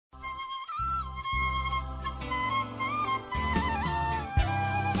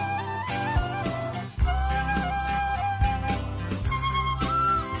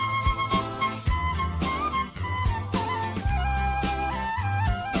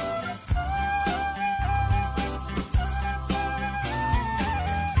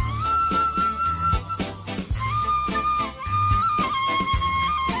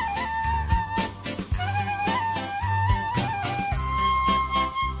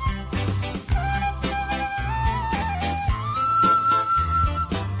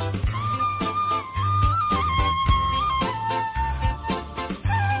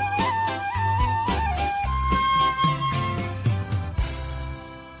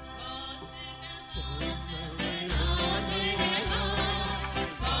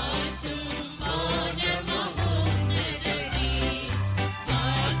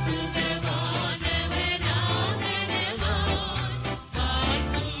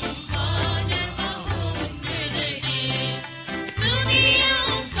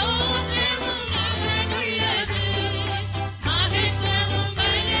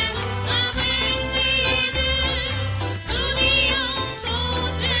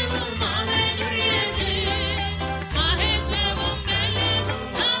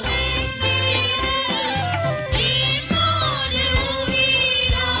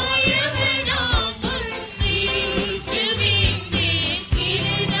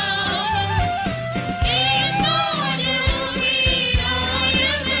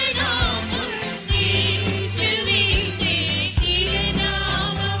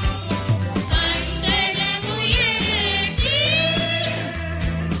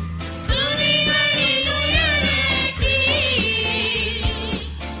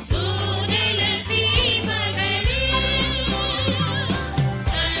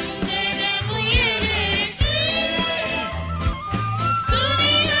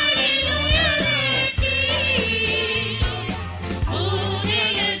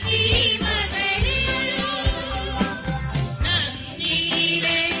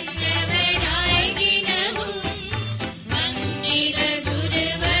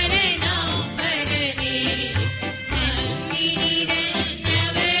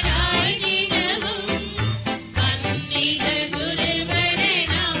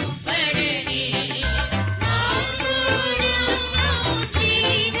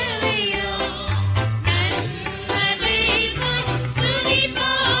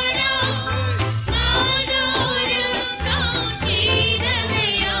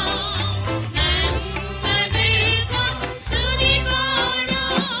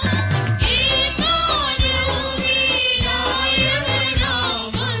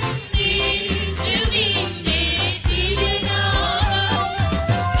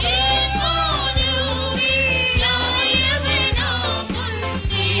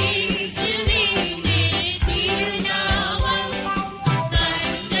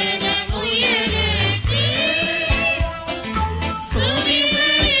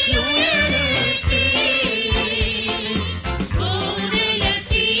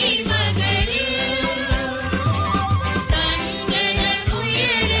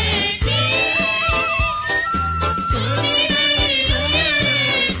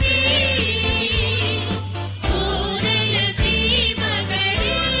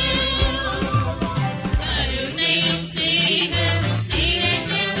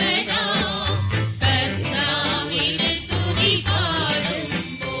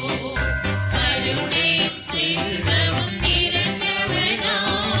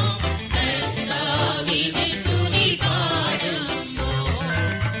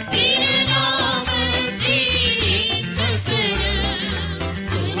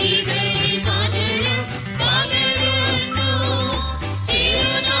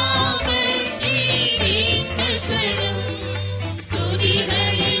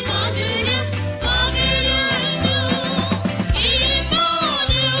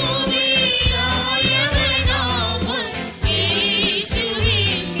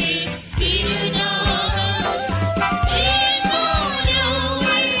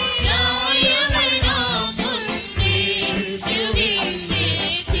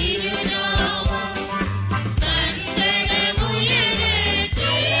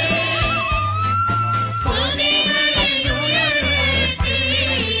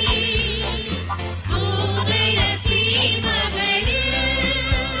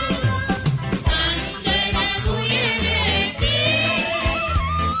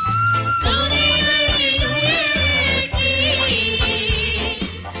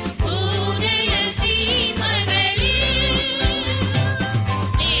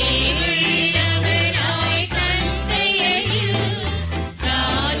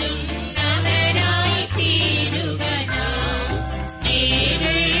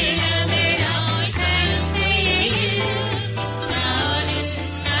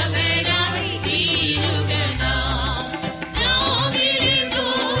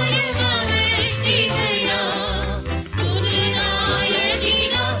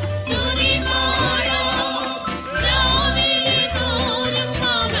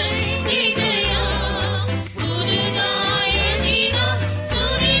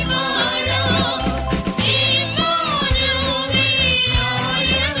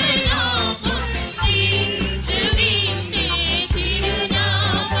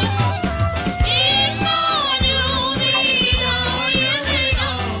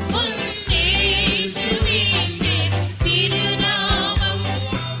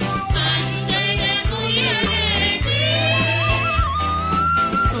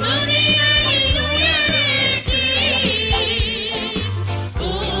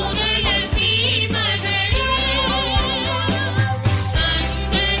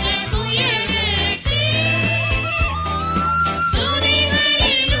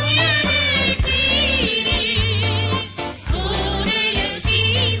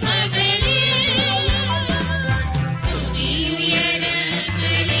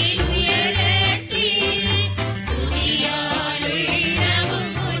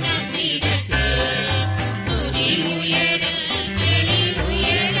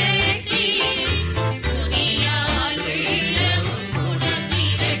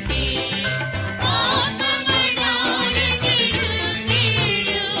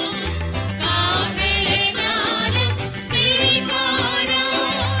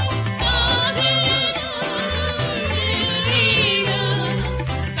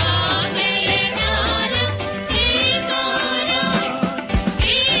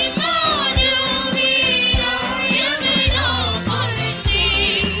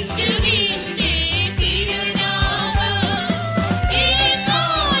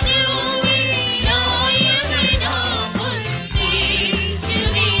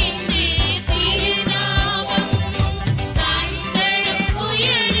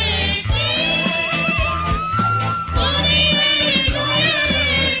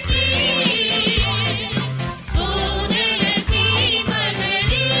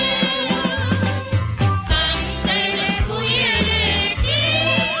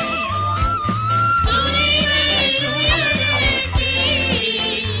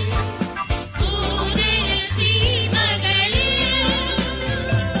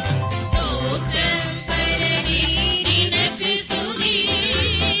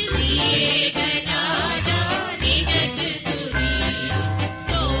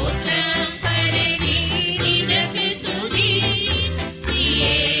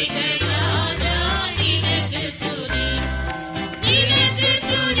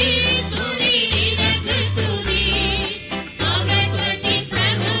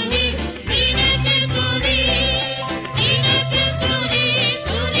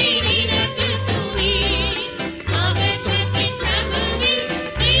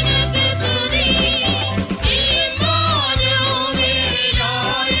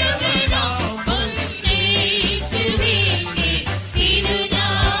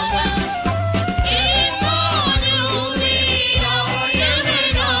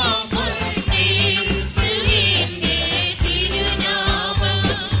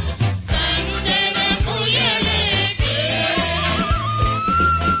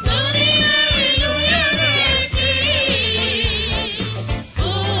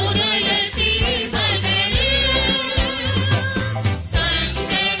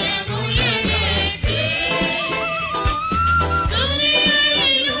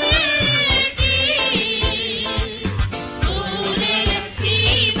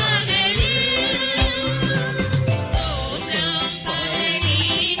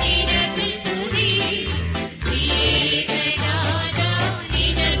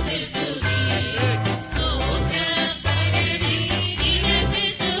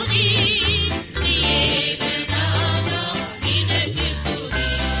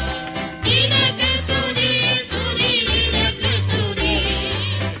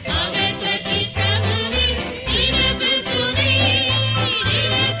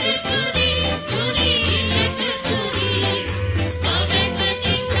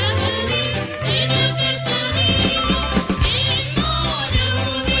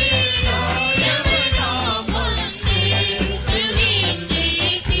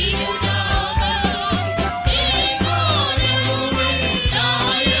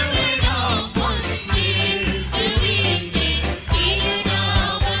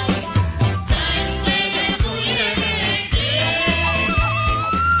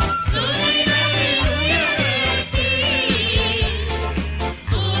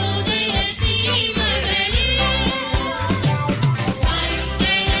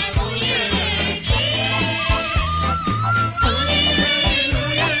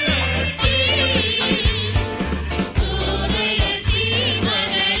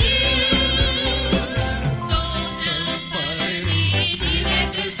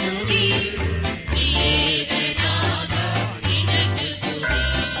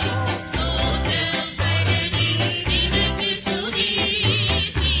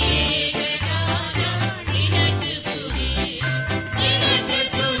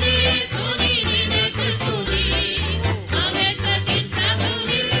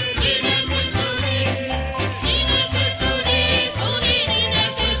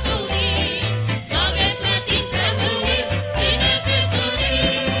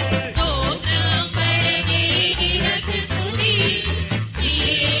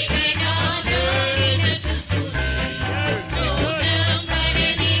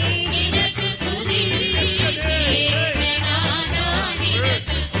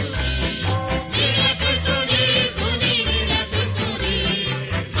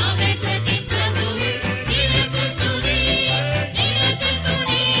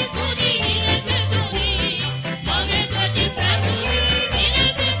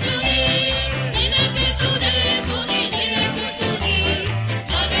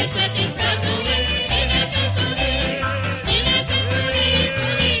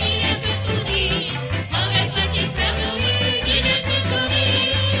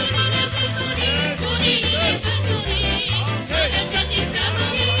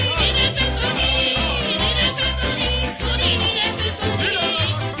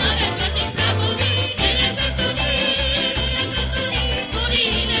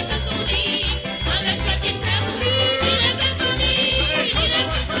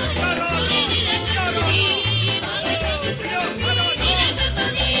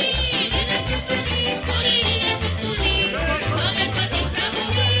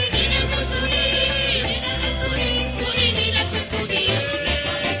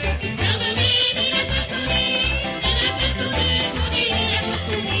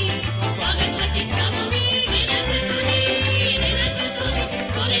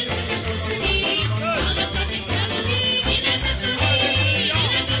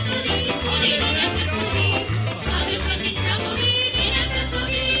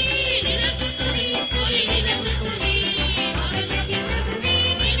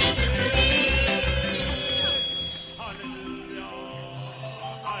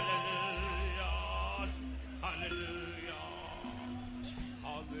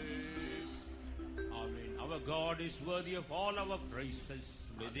God is worthy of all our praises.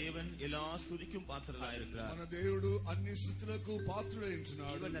 தேவன் எல்லா ஸ்துதிக்கும் பாத்திரராயிருக்கிறார். మన దేవుడు అన్ని స్తుతులకు పాత్రుడై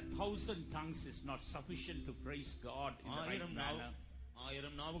ఉంటున్నాడు. Even 1,000 tongues is not sufficient to praise God in the right manner.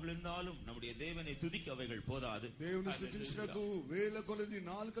 1000 நாவுகள் இருந்தாலும் நம்முடைய தேவனை துதிக்க அவைகள் போதாது. దేవుని స్తుతించుటకు వేల కొలది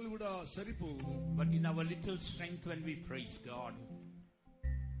నాలుకలు కూడా సరిపోవు. But in our little strength when we praise God,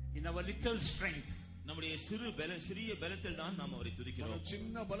 in our little strength, நம்முடைய சிறிய பலத்தில் தான் நாம் அவரை துதிக்கிறோம்.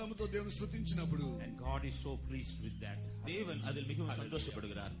 చిన్న బలముతో దేవుని స్తుతించినప్పుడు, and God is so pleased with that. தேவன் அதில் மிகவும்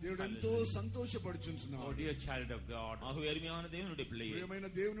சந்தோஷப்படுகிறார். దేవుడు ఎంతో సంతోషపడుచున్నాడు. Oh dear child of God, ஆகவே அருமையான தேவனுடைய பிள்ளையே, ప్రియమైన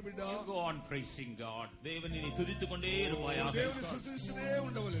దేవుని బిడ్డ, go on praising God. தேவனை நீ துதித்துக் கொண்டே இருப்பாயாக. దేవుని స్తుతిస్తూనే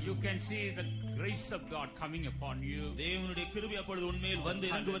ఉండవలెను. You can see the grace of God coming upon you. தேவனுடைய கிருபை அப்பொழுது உன்மேல் வந்து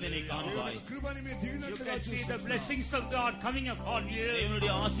இறங்குவதை நீ காண்பாய். కృపని మీ దిగినట్లుగా చూస్తావు. You can see the blessings of God coming upon you.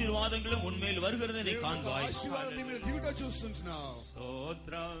 தேவனுடைய ஆசీర్వాదங்களும் உன்மேல் வருகிறதை நீ காண்பாய். ఆశీర్వాదం నీ మీద దిగుట చూస్తున్నావు.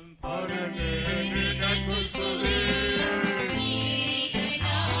 స్తోత్రం పరమేశ్వరునికి స్తుతి.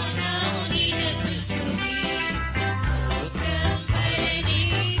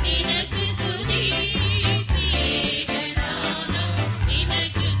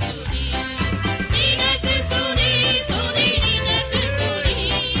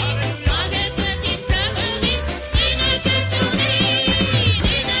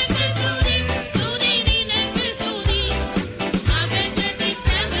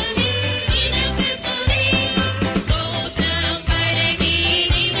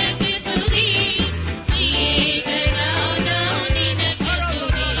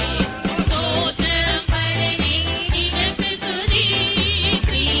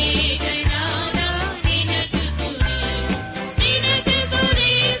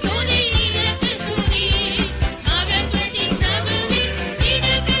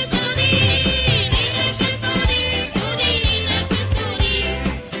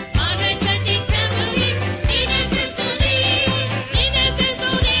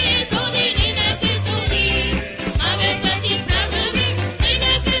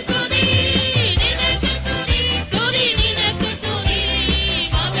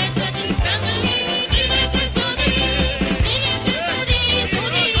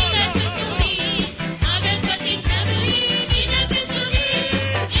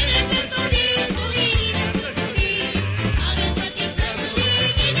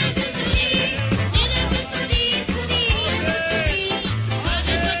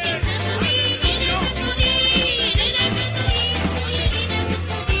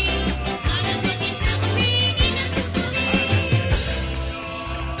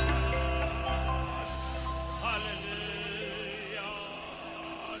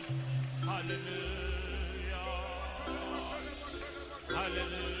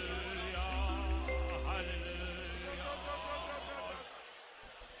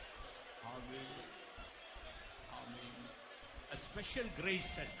 special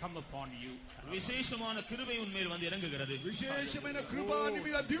grace has come upon you. விசேஷமான கிருபை உன்மேல் வந்து இறங்குகிறது. விசேஷமான கிருபை నీ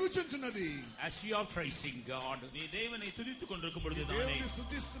మీద దిగుచున్నది. As you are praising God, நீ தேவனை துதித்துக் கொண்டிருக்கும் பொழுது தேவனை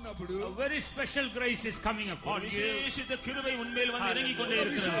స్తుతిస్తున్నప్పుడు a very special grace is coming upon you. விசேஷித்த கிருபை உன்மேல் வந்து இறங்கிக் கொண்டே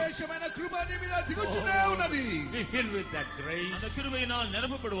இருக்கிறது. விசேஷமான கிருபை నీ మీద దిగుచునే ఉన్నది. Be filled with that grace. அந்த கிருபையினால்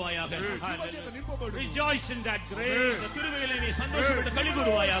நிரப்பப்படுவாயாக. Rejoice in that grace. அந்த கிருபையிலே நீ சந்தோஷப்பட்டு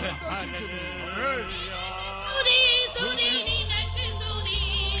களிகூருவாயாக.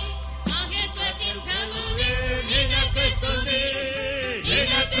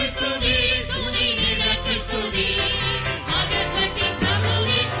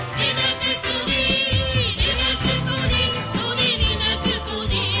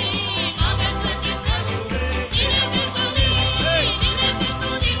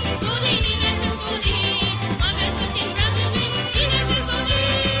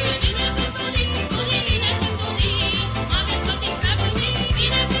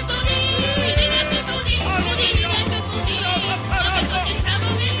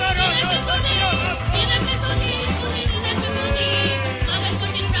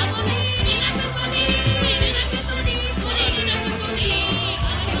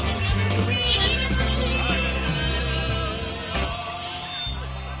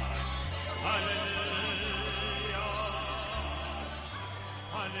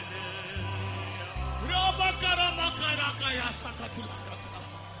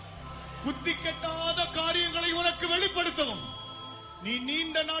 புத்தி கெட்டாத காரியங்களை உனக்கு வெளிப்படுத்தவும் நீ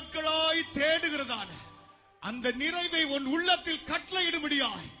நீண்ட நாட்களாய் தேடுகிறதான அந்த நிறைவை உன் உள்ளத்தில்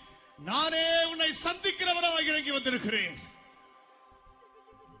கட்டளையிடும்படியாய் நானே உன்னை சந்திக்கிறவராக இறங்கி வந்திருக்கிறேன்.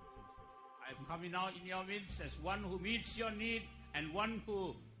 I am coming now in your midst as one who meets your need and one who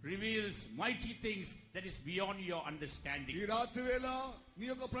reveals mighty things that is beyond your understanding. ఈ రాత్రి వేళ నీ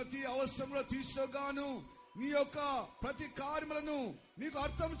యొక్క ప్రతి అవసరమును తీర్చగాను నీ యొక్క ప్రతి కార్యములను నీకు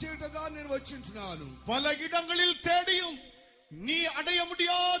అర్థం చేయుటగా నేను వచ్చించున్నాను. பல இடங்களில் தேடியும் நீ அடைய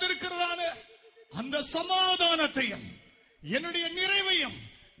முடியாதிருக்கிறதான அந்த சமாதானத்தையும் என்னுடைய நிறைவையும்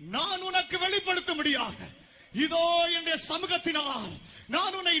நான் உனக்கு வெளிப்படுத்தும்படியாக இதோ என்னுடைய சமூகத்தினால்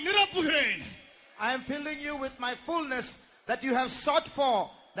நான் உன்னை நிரப்புகிறேன். I am filling you with my fullness that you have sought for.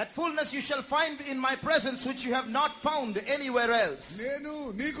 That fullness you shall find in my presence, which you have not found anywhere else. నేను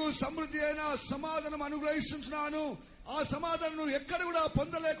నీకు సమృద్ధి అయిన సమాధానం అనుగ్రహిస్తున్నాను. ఆ సమాధానం ఎక్కడ కూడా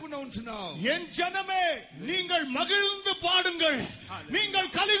పొందలేకుండా ఉంచున్నావు. என் ஜனமே, நீங்கள் மகிழ்ந்து பாடுங்கள்,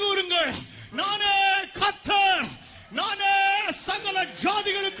 நீங்கள் கலிகூருங்கள். நானே கர்த்தர், நானே சகல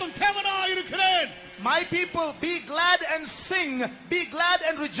ஜாதிகளுக்கும் தேவனாய் இருக்கிறேன். My people, be glad and sing, be glad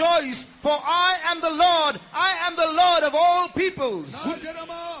and rejoice, for I am the Lord, I am the Lord of all peoples. నా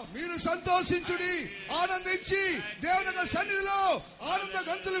జనమా, మీరు సంతోషించుడి, ఆనందించి దేవుని సన్నిధిలో ఆనంద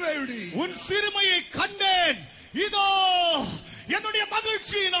గంతులు వేయుడి. உன் சிறுமையை கண்டேன், இதோ என்னுடைய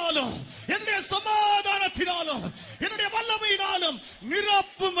மகிழ்ச்சியினாலும் என்னுடைய சமாதானத்தினாலும் என்னுடைய வல்லமையினாலும்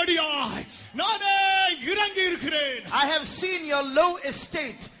நிரப்பும்படியாய் நானே இறங்கி இருக்கிறேன். I have seen your low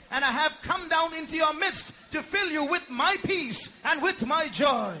estate, and I have come down into your midst to fill you with my peace and with my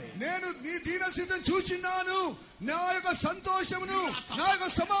joy. నేను నీ దీనస్థితిని చూచినాను, నా యొక్క సంతోషమును నా యొక్క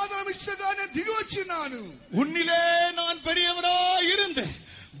సమాధానం ఇచ్చగా నేను దిగి వచ్చినాను. உன்னிலே நான் பெரியவனாய் இருந்து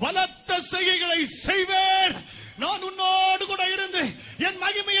பலத்த செய்கைகளை செய்வேன். நான் உன்னோடு கூட இருந்து என்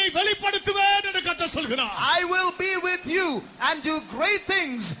மகிமையை வெளிப்படுத்துவேன் என்று கர்த்தர் சொல்கிறார். I will be with you and do great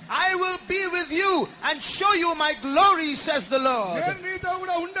things. I will be with you and show you my glory, says the Lord. నేను నీతో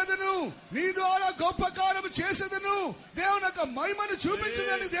కూడా ఉండదను, నీ ద్వారా గొప్ప కార్యము చేసేదను, దేవుని యొక్క మహిమను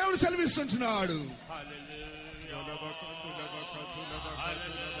చూపించునని దేవుడు సెలవిస్తున్నాడు.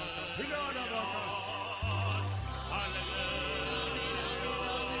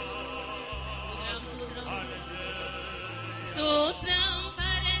 స్తోత్రం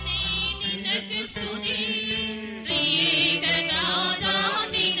పరనే నినకు స్తుతి, త్రియేకనాథా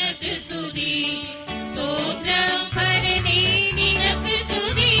నినకు స్తుతి. స్తోత్రం పరనే నినకు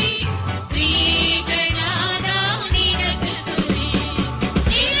స్తుతి, త్రియేకనాథా నినకు స్తుతి.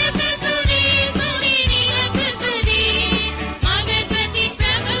 నినకు స్తుతి, స్తుతి నినకు స్తుతి. మగపతి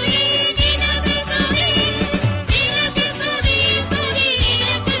ప్రభువే నినకు స్తుతి. నినకు స్తుతి, స్తుతి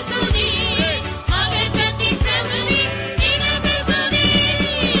నినకు స్తుతి. మగపతి ప్రభువే